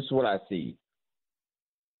 This is what I see.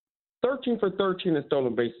 13 for 13 in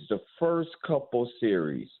stolen bases the first couple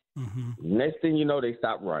series. Mm-hmm. Next thing you know, they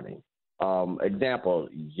stop running. Example,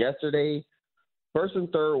 yesterday, first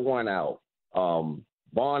and third, one out.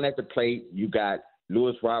 Vaughn at the plate, you got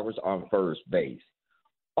Lewis Roberts on first base.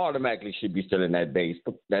 Automatically should be still in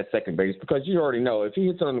that second base, because you already know if he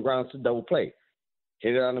hits it on the ground, it's a double play.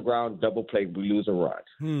 Hit it on the ground, double play, we lose a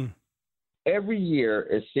run. Every year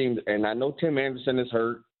it seems, and I know Tim Anderson is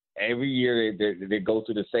hurt. Every year they go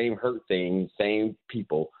through the same hurt thing, same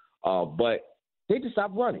people, but they just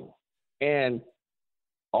stop running. And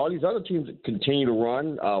all these other teams continue to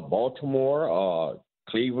run, Baltimore,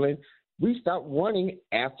 Cleveland. We stopped running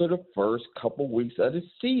after the first couple weeks of the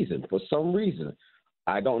season for some reason.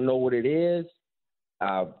 I don't know what it is.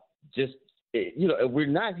 We're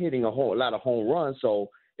not hitting a lot of home runs, so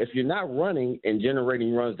if you're not running and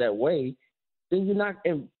generating runs that way, then you're not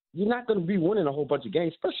going to be winning a whole bunch of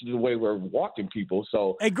games, especially the way we're walking people.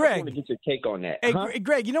 So hey, Greg, I want to get your take on that. Hey,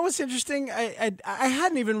 Greg, you know what's interesting? I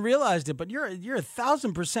hadn't even realized it, but you're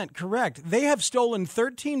 1,000% correct. They have stolen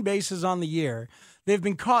 13 bases on the year. They've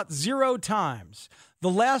been caught 0 times. The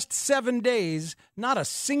last 7 days, not a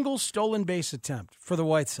single stolen base attempt for the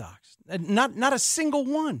White Sox. Not a single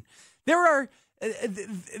one. There are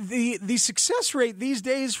the success rate these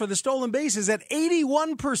days for the stolen base is at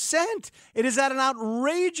 81%. It is at an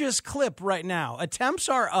outrageous clip right now. Attempts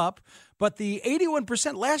are up, but the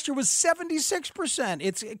 81% last year was 76%.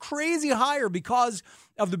 It's crazy higher because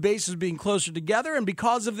of the bases being closer together and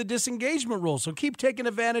because of the disengagement rule. So keep taking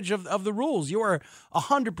advantage of the rules. You are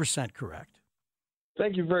 100% correct.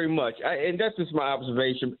 Thank you very much. And that's just my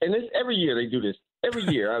observation. And every year they do this. Every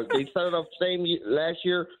year. They started off the same last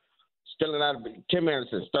year. Tim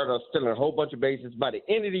Anderson started off stealing a whole bunch of bases. By the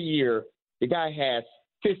end of the year, the guy has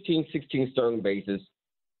 15, 16 stolen bases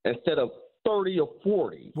instead of 30 or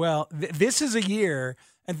 40. Well, this is a year,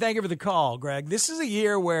 and thank you for the call, Greg. This is a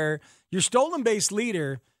year where your stolen base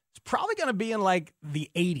leader is probably going to be in like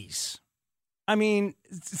the 80s. I mean,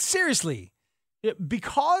 seriously,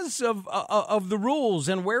 because of the rules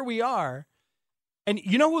and where we are. And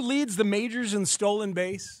you know who leads the majors in stolen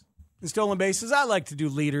bases? I like to do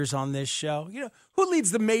leaders on this show. You know, who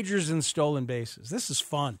leads the majors in stolen bases? This is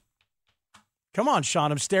fun. Come on,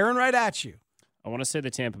 Sean. I'm staring right at you. I want to say the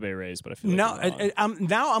Tampa Bay Rays, but I feel like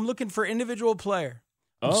I'm looking for individual player.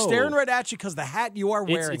 I'm staring right at you because the hat you are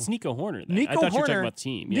wearing. It's Nico Horner. I thought you were talking about the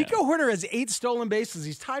team. Yeah. Nico Horner has 8 stolen bases.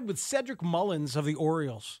 He's tied with Cedric Mullins of the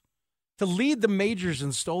Orioles to lead the majors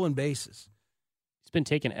in stolen bases. He's been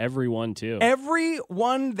taking every one, too. Every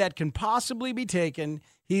one that can possibly be taken,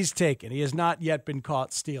 he's taken. He has not yet been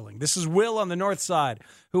caught stealing. This is Will on the north side,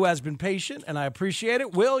 who has been patient, and I appreciate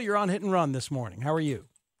it. Will, you're on Hit and Run this morning. How are you?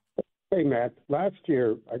 Hey, Matt. Last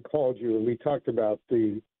year, I called you, and we talked about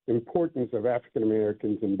the importance of African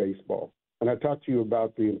Americans in baseball. And I talked to you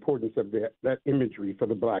about the importance of that imagery for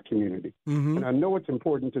the black community. Mm-hmm. And I know it's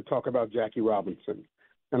important to talk about Jackie Robinson.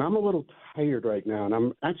 And I'm a little tired right now, and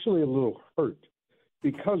I'm actually a little hurt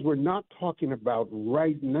because we're not talking about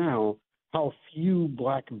right now how few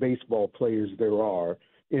black baseball players there are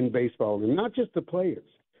in baseball, and not just the players,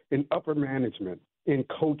 in upper management, in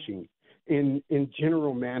coaching, in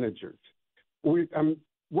general managers.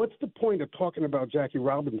 What's the point of talking about Jackie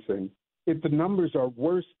Robinson if the numbers are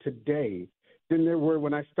worse today than they were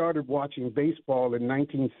when I started watching baseball in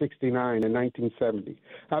 1969 and 1970?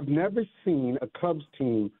 I've never seen a Cubs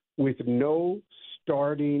team with no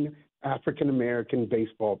starting African-American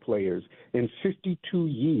baseball players in 52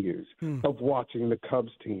 years of watching the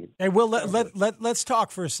Cubs team. Hey, Will, let's talk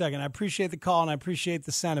for a second. I appreciate the call, and I appreciate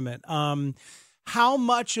the sentiment. How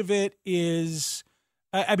much of it is,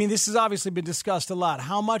 I mean, this has obviously been discussed a lot.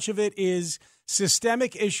 How much of it is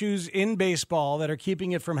systemic issues in baseball that are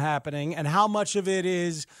keeping it from happening, and how much of it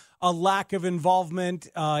is a lack of involvement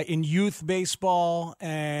in youth baseball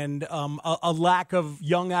and a lack of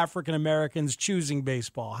young African Americans choosing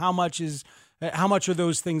baseball? How much are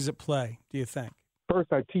those things at play, do you think?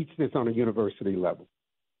 First, I teach this on a university level,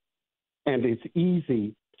 and it's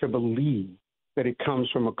easy to believe that it comes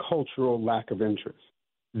from a cultural lack of interest.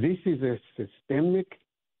 This is a systemic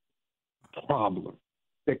problem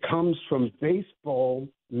that comes from baseball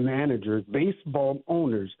managers, baseball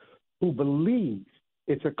owners who believe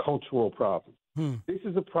it's a cultural problem. This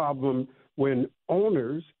is a problem when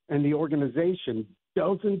owners and the organization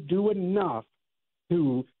doesn't do enough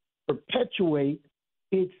to perpetuate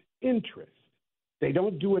its interest. They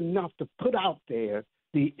don't do enough to put out there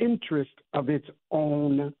the interest of its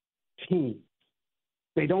own team.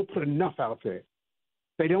 They don't put enough out there.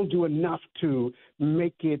 They don't do enough to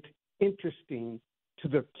make it interesting to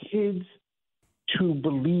the kids to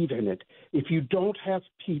believe in it. If you don't have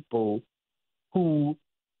people who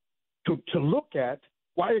to look at,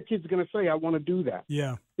 why are kids going to say, I want to do that?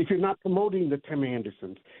 Yeah. If you're not promoting the Tim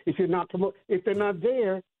Andersons, if they're not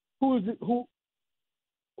there, who are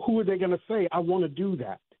they going to say, I want to do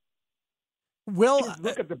that? Well, kids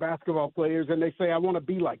look at the basketball players and they say, I want to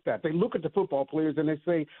be like that. They look at the football players and they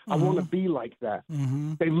say, I want to be like that.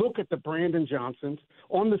 They look at the Brandon Johnsons.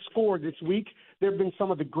 On the Score this week, there have been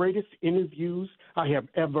some of the greatest interviews I have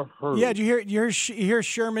ever heard. Yeah, did you hear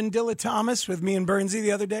Sherman Dilla Thomas with me and Bernsey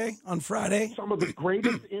the other day on Friday? Some of the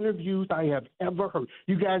greatest interviews I have ever heard.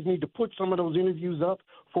 You guys need to put some of those interviews up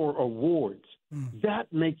for awards.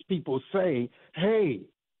 That makes people say, hey,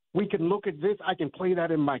 we can look at this. I can play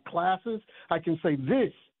that in my classes. I can say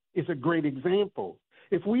this is a great example.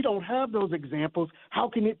 If we don't have those examples, how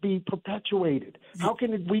can it be perpetuated? How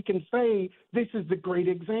can we can say this is the great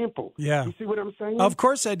example? Yeah. You see what I'm saying? Of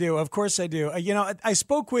course I do. Of course I do. I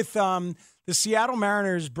spoke with the Seattle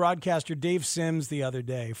Mariners broadcaster Dave Sims the other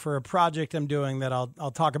day for a project I'm doing that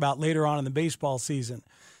I'll talk about later on in the baseball season.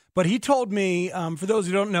 But he told me, for those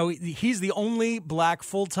who don't know, he's the only black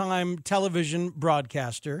full-time television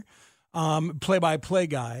broadcaster, play-by-play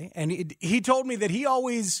guy. And he told me that he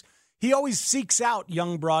always seeks out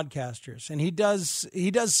young broadcasters, and he does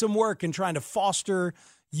some work in trying to foster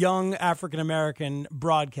young African-American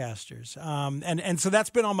broadcasters. And so that's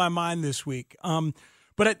been on my mind this week.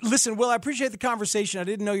 But listen, Will, I appreciate the conversation. I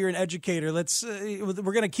didn't know you're an educator. We're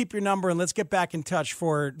going to keep your number and let's get back in touch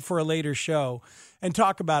for a later show and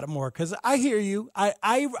talk about it more. Because I hear you.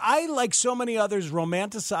 I like so many others,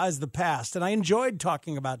 romanticize the past, and I enjoyed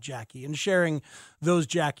talking about Jackie and sharing those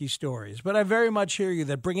Jackie stories. But I very much hear you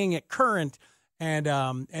that bringing it current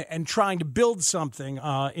and trying to build something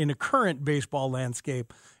in a current baseball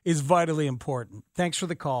landscape is vitally important. Thanks for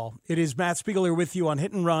the call. It is Matt Spiegler with you on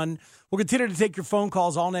Hit and Run. We'll continue to take your phone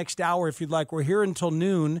calls all next hour if you'd like. We're here until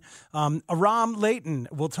noon. Aram Layton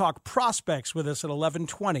will talk prospects with us at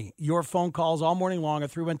 11:20. Your phone calls all morning long at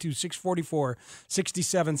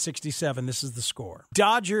 312-644-6767. This is The Score.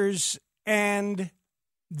 Dodgers and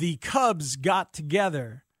the Cubs got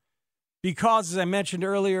together because, as I mentioned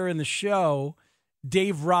earlier in the show,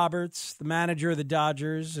 Dave Roberts, the manager of the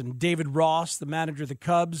Dodgers, and David Ross, the manager of the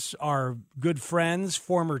Cubs, are good friends,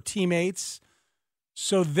 former teammates.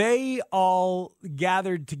 So they all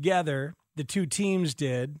gathered together, the two teams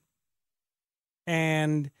did,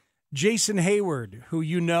 and Jason Hayward, who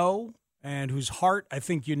you know, and whose heart I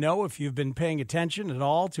think you know if you've been paying attention at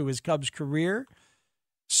all to his Cubs career,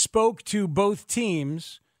 spoke to both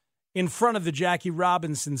teams in front of the Jackie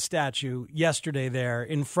Robinson statue yesterday there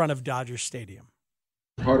in front of Dodger Stadium.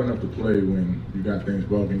 Hard enough to play when you got things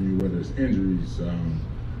bugging you, whether it's injuries,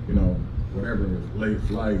 whatever, late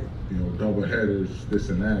flight, double headers, this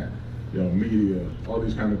and that, media, all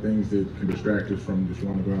these kind of things that can distract us from just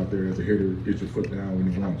wanting to go out there as a hitter, get your foot down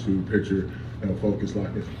when you want to, pitcher, focus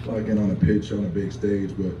like in on a pitch on a big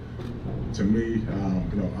stage. But to me,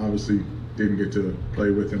 obviously didn't get to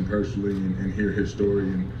play with him personally and hear his story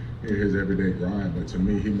and hear his everyday grind. But to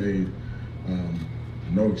me, he made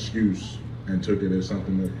no excuse and took it as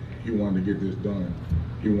something that he wanted to get this done.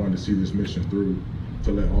 He wanted to see this mission through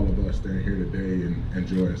to let all of us stand here today and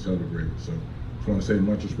enjoy and celebrate. So just want to say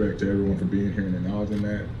much respect to everyone for being here and acknowledging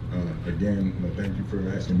that. Again, thank you for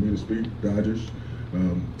asking me to speak. Dodgers,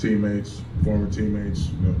 teammates, former teammates,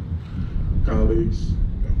 colleagues,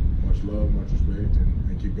 much love, much respect,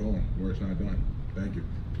 and keep going. Work's not done. Thank you.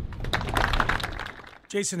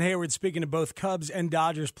 Jason Hayward speaking to both Cubs and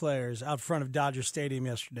Dodgers players out front of Dodger Stadium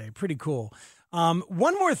yesterday. Pretty cool.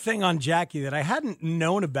 One more thing on Jackie that I hadn't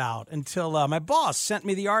known about until my boss sent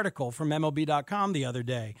me the article from MLB.com the other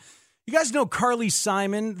day. You guys know Carly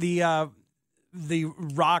Simon, the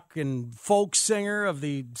rock and folk singer of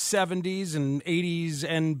the 70s and 80s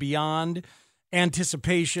and beyond.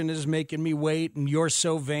 Anticipation is Making Me Wait and You're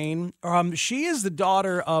So Vain. She is the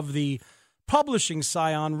daughter of the publishing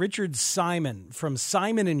scion Richard Simon from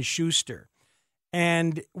Simon & Schuster.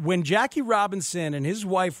 And when Jackie Robinson and his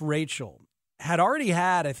wife Rachel had already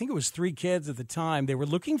had, I think it was 3 kids at the time, they were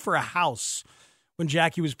looking for a house when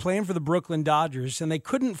Jackie was playing for the Brooklyn Dodgers, and they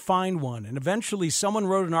couldn't find one. And eventually someone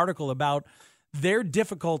wrote an article about their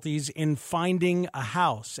difficulties in finding a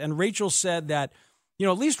house. And Rachel said that, you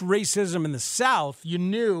know, at least racism in the South, you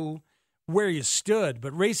knew where you stood.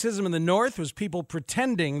 But racism in the North was people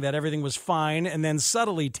pretending that everything was fine and then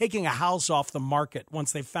subtly taking a house off the market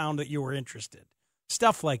once they found that you were interested.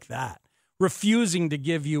 Stuff like that. Refusing to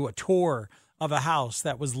give you a tour of a house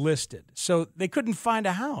that was listed. So they couldn't find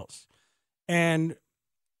a house. And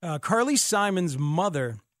Carly Simon's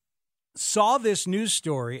mother saw this news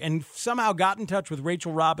story and somehow got in touch with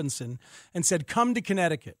Rachel Robinson and said, come to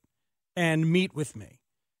Connecticut and meet with me.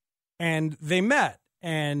 And they met.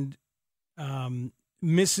 And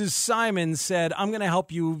Mrs. Simon said, I'm going to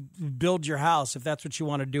help you build your house if that's what you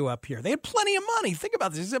want to do up here. They had plenty of money. Think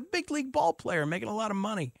about this. He's a big league ball player making a lot of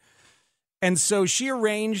money. And so she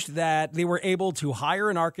arranged that they were able to hire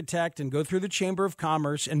an architect and go through the Chamber of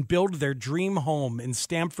Commerce and build their dream home in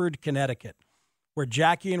Stamford, Connecticut, where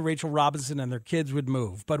Jackie and Rachel Robinson and their kids would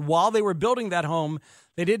move. But while they were building that home,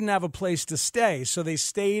 they didn't have a place to stay. So they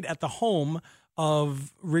stayed at the home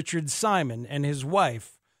of Richard Simon and his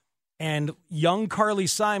wife. And young Carly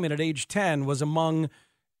Simon at age 10 was among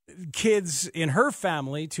kids in her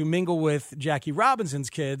family to mingle with Jackie Robinson's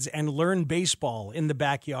kids and learn baseball in the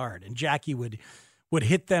backyard. And Jackie would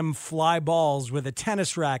hit them fly balls with a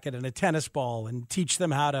tennis racket and a tennis ball and teach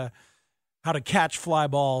them how to catch fly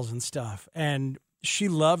balls and stuff. And she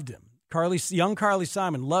loved him. Young Carly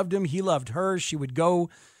Simon loved him. He loved her. She would go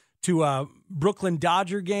to Brooklyn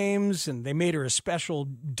Dodger games, and they made her a special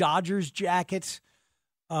Dodgers jacket.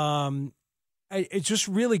 It's just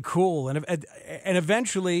really cool. And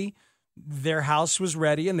eventually their house was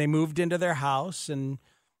ready and they moved into their house and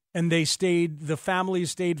the family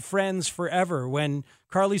stayed friends forever. When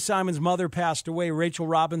Carly Simon's mother passed away, Rachel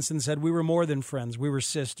Robinson said, we were more than friends. We were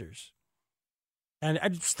sisters. And I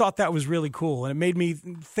just thought that was really cool. And it made me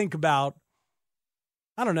think about,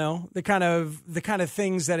 I don't know, the kind of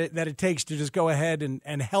things that it takes to just go ahead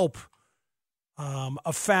and help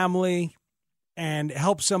a family and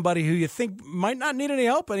help somebody who you think might not need any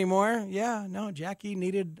help anymore. Yeah, no, Jackie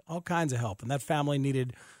needed all kinds of help, and that family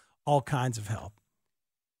needed all kinds of help.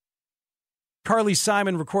 Carly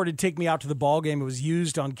Simon recorded Take Me Out to the Ball Game. It was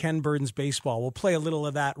used on Ken Burton's Baseball. We'll play a little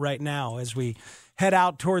of that right now as we head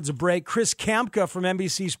out towards a break. Chris Kamka from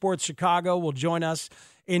NBC Sports Chicago will join us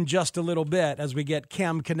in just a little bit as we get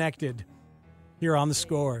Cam connected here on The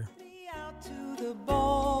Score. To the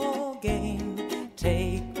ball game,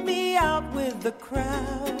 take me out with the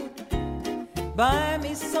crowd. Buy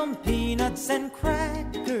me some peanuts and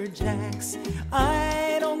Cracker Jacks.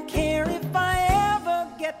 I don't care if I ever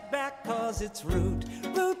get back, 'cause it's root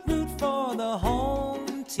for the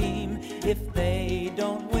home team. If they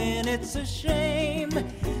don't win, it's a shame,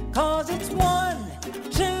 'cause it's 1,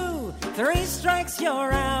 2, 3 strikes,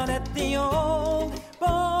 you're out at the old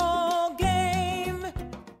ball game.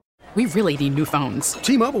 We really need new phones.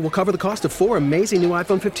 T-Mobile will cover the cost of 4 amazing new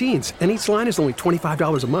iPhone 15s, and each line is only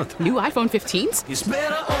 $25 a month. New iPhone 15s? It's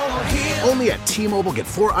better over here. Only at T-Mobile, get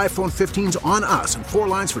 4 iPhone 15s on us and 4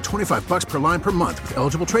 lines for $25 per line per month with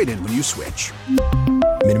eligible trade-in when you switch.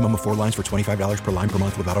 Minimum of 4 lines for $25 per line per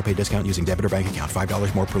month with autopay discount using debit or bank account.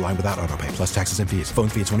 $5 more per line without autopay, plus taxes and fees. Phone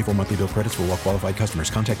fee at 24 monthly bill credits for well-qualified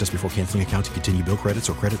customers. Contact us before canceling account to continue bill credits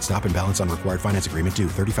or credit stop and balance on required finance agreement due.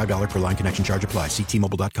 $35 per line connection charge applies. See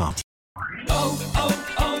T-Mobile.com.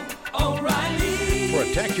 O'Reilly.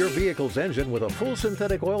 Protect your vehicle's engine with a full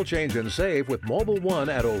synthetic oil change and save with Mobile One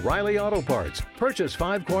at O'Reilly Auto Parts. Purchase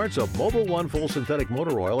 5 quarts of Mobile One full synthetic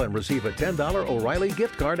motor oil and receive a $10 O'Reilly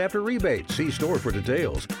gift card after rebate. See store for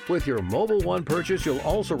details. With your Mobile One purchase, you'll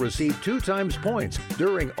also receive 2 times points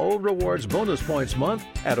during O Rewards Bonus Points Month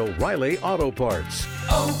at O'Reilly Auto Parts.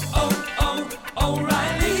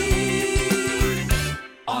 O'Reilly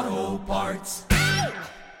Auto Parts.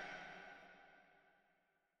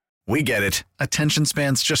 We get it. Attention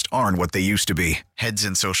spans just aren't what they used to be. Heads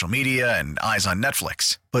in social media and eyes on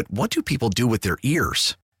Netflix. But what do people do with their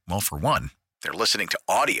ears? Well, for one, they're listening to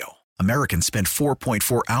audio. Americans spend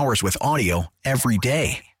 4.4 hours with audio every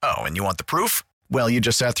day. Oh, and you want the proof? Well, you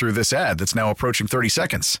just sat through this ad that's now approaching 30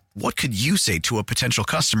 seconds. What could you say to a potential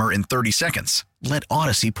customer in 30 seconds? Let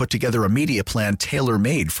Odyssey put together a media plan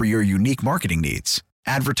tailor-made for your unique marketing needs.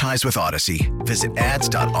 Advertise with Odyssey. Visit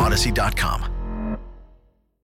ads.odyssey.com.